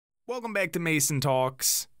Welcome back to Mason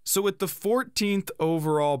Talks. So with the 14th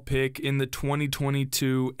overall pick in the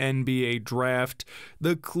 2022 NBA Draft,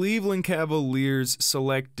 the Cleveland Cavaliers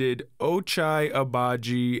selected Ochai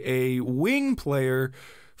Agbaji, a wing player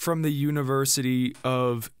from the University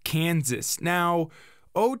of Kansas. Now,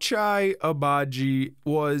 Ochai Agbaji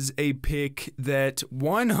was a pick that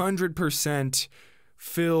 100%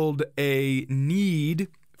 filled a need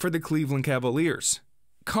for the Cleveland Cavaliers.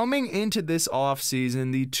 Coming into this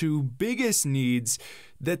offseason, the two biggest needs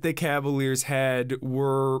that the Cavaliers had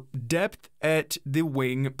were depth at the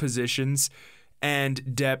wing positions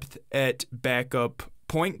and depth at backup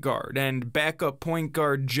point guard. And backup point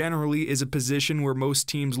guard generally is a position where most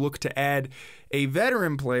teams look to add a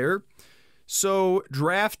veteran player. So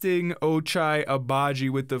drafting Ochai Agbaji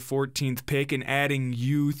with the 14th pick and adding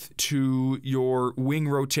youth to your wing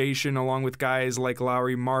rotation along with guys like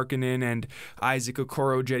Lauri Markkanen and Isaac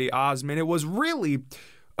Okoro, Cedi, Osman, it was really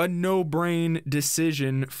a no-brain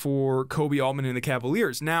decision for Koby Altman and the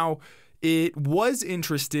Cavaliers. Now, it was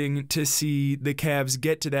interesting to see the Cavs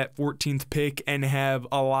get to that 14th pick and have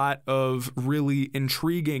a lot of really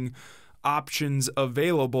intriguing options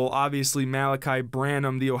available. Obviously, Malachi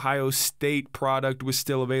Branham, the Ohio State product, was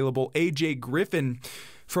still available. AJ Griffin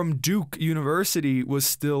from Duke University was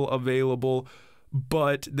still available,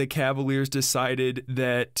 but the Cavaliers decided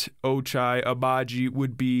that Ochai Agbaji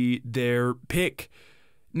would be their pick.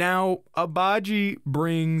 Now, Agbaji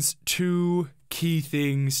brings two key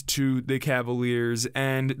things to the Cavaliers,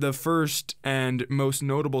 and the first and most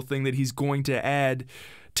notable thing that he's going to add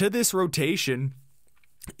to this rotation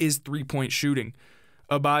is three-point shooting.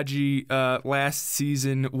 Agbaji last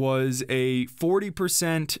season was a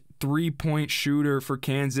 40% three-point shooter for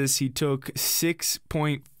Kansas. He took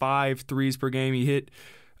 6.5 threes per game. He hit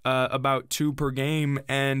about 2 per game,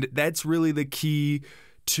 and that's really the key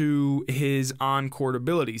to his on-court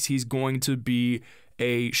abilities. He's going to be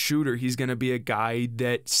a shooter. He's going to be a guy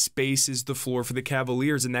that spaces the floor for the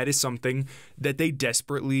Cavaliers, and that is something that they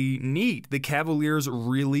desperately need. The Cavaliers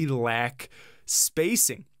really lack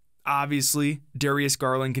spacing. Obviously, Darius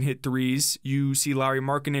Garland can hit threes. You see Lauri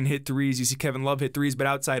Markkanen hit threes. You see Kevin Love hit threes. But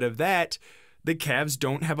outside of that, the Cavs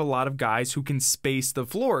don't have a lot of guys who can space the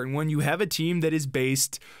floor. And when you have a team that is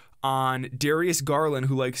based on Darius Garland,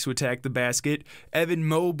 who likes to attack the basket, Evan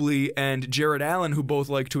Mobley and Jarrett Allen, who both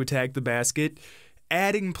like to attack the basket,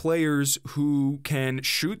 adding players who can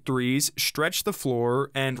shoot threes, stretch the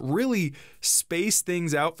floor, and really space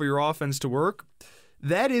things out for your offense to work,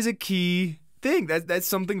 that is a key thing. That's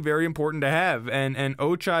something very important to have, and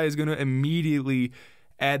Ochai is going to immediately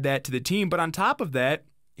add that to the team. But on top of that,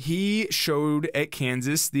 he showed at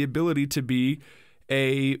Kansas the ability to be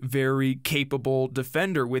a very capable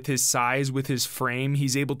defender with his size, with his frame.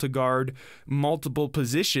 He's able to guard multiple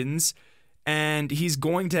positions, and he's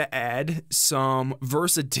going to add some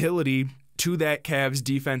versatility to that Cavs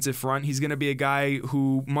defensive front. He's going to be a guy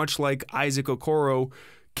who, much like Isaac Okoro,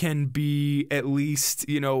 can be at least,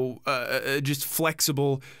 just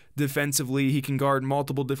flexible defensively. He can guard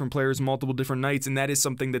multiple different players, multiple different nights, and that is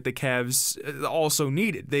something that the Cavs also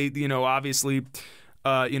needed. They, obviously,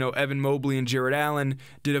 Evan Mobley and Jarrett Allen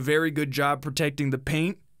did a very good job protecting the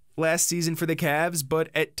paint last season for the Cavs, but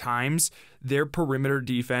at times their perimeter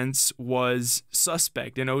defense was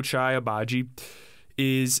suspect, and Ochai Agbaji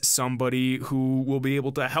is somebody who will be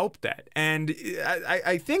able to help that. And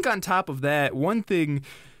I think on top of that, one thing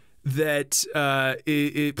that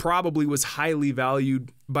it probably was highly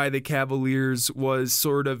valued by the Cavaliers was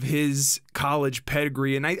sort of his college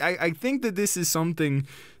pedigree. And I think that this is something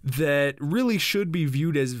that really should be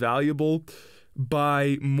viewed as valuable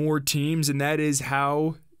by more teams, and that is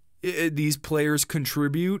how these players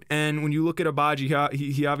contribute. And when you look at Agbaji,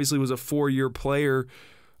 he obviously was a 4-year player.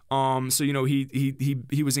 So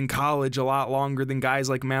he was in college a lot longer than guys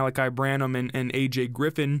like Malachi Branham and AJ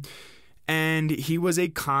Griffin, and he was a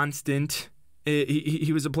constant.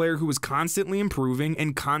 He was a player who was constantly improving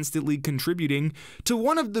and constantly contributing to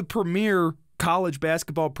one of the premier college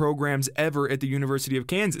basketball programs ever at the University of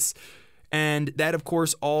Kansas, and that, of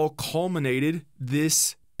course, all culminated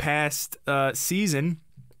this past season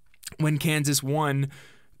when Kansas won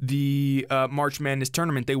the March Madness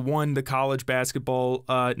tournament. They won the college basketball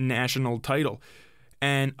national title,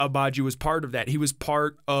 and Agbaji was part of that. He was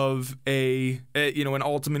part of an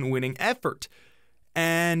ultimate winning effort,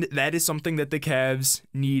 and that is something that the Cavs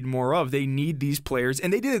need more of. They need these players,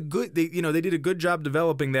 and they did a good job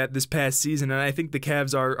developing that this past season, and I think the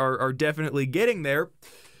Cavs are definitely getting there.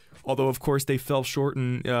 Although, of course, they fell short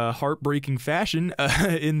in heartbreaking fashion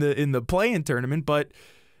in the play-in tournament, but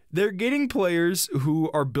they're getting players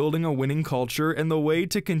who are building a winning culture, and the way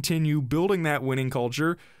to continue building that winning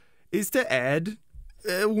culture is to add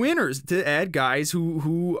winners, to add guys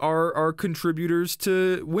who are contributors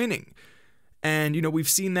to winning. And, we've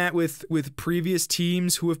seen that with previous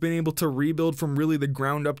teams who have been able to rebuild from really the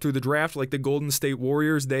ground up through the draft, like the Golden State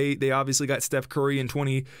Warriors. They obviously got Steph Curry in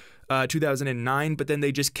 2009, but then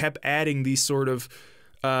they just kept adding these sort of,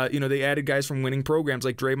 they added guys from winning programs,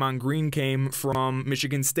 like Draymond Green came from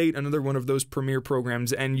Michigan State, another one of those premier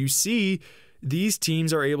programs. And you see these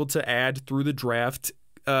teams are able to add through the draft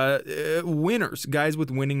winners, guys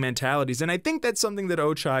with winning mentalities. And I think that's something that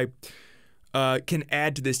Ochai can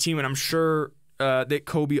add to this team, and I'm sure that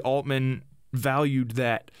Koby Altman valued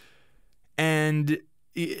that. And,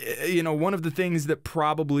 one of the things that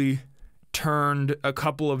probably turned a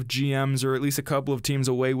couple of GMs, or at least a couple of teams,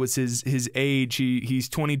 away was his age. He's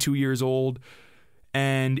 22 years old,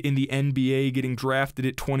 and in the NBA, getting drafted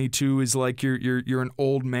at 22 is like you're an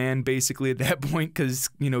old man basically at that point, because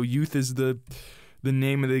youth is the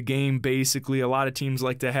name of the game. Basically, a lot of teams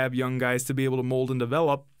like to have young guys to be able to mold and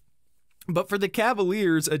develop. But for the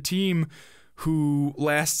Cavaliers, a team who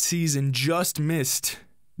last season just missed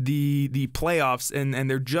the playoffs and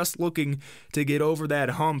they're just looking to get over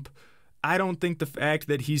that hump, I don't think the fact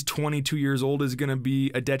that he's 22 years old is going to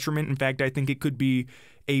be a detriment. In fact, I think it could be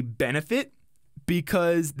a benefit,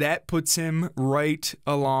 because that puts him right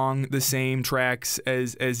along the same tracks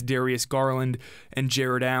as Darius Garland and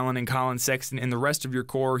Jarrett Allen and Collin, Sexton and the rest of your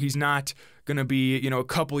core. He's not going to be, a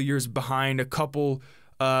couple of years behind, a couple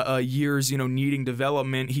years, needing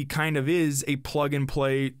development. He kind of is a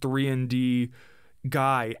plug-and-play 3-and-D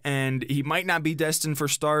guy, and he might not be destined for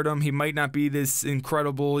stardom. He might not be this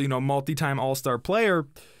incredible, multi-time all-star player,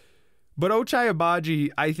 but Ochai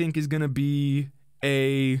Agbaji, I think, is going to be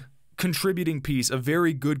a contributing piece, a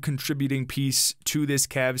very good contributing piece to this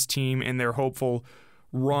Cavs team and their hopeful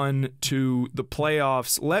run to the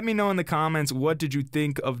playoffs. Let me know in the comments, what did you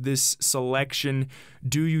think of this selection?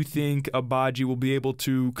 Do you think Agbaji will be able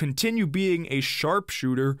to continue being a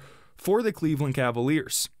sharpshooter for the Cleveland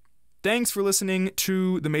Cavaliers? Thanks for listening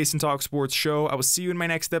to the Mason Talk Sports Show. I will see you in my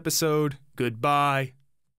next episode. Goodbye.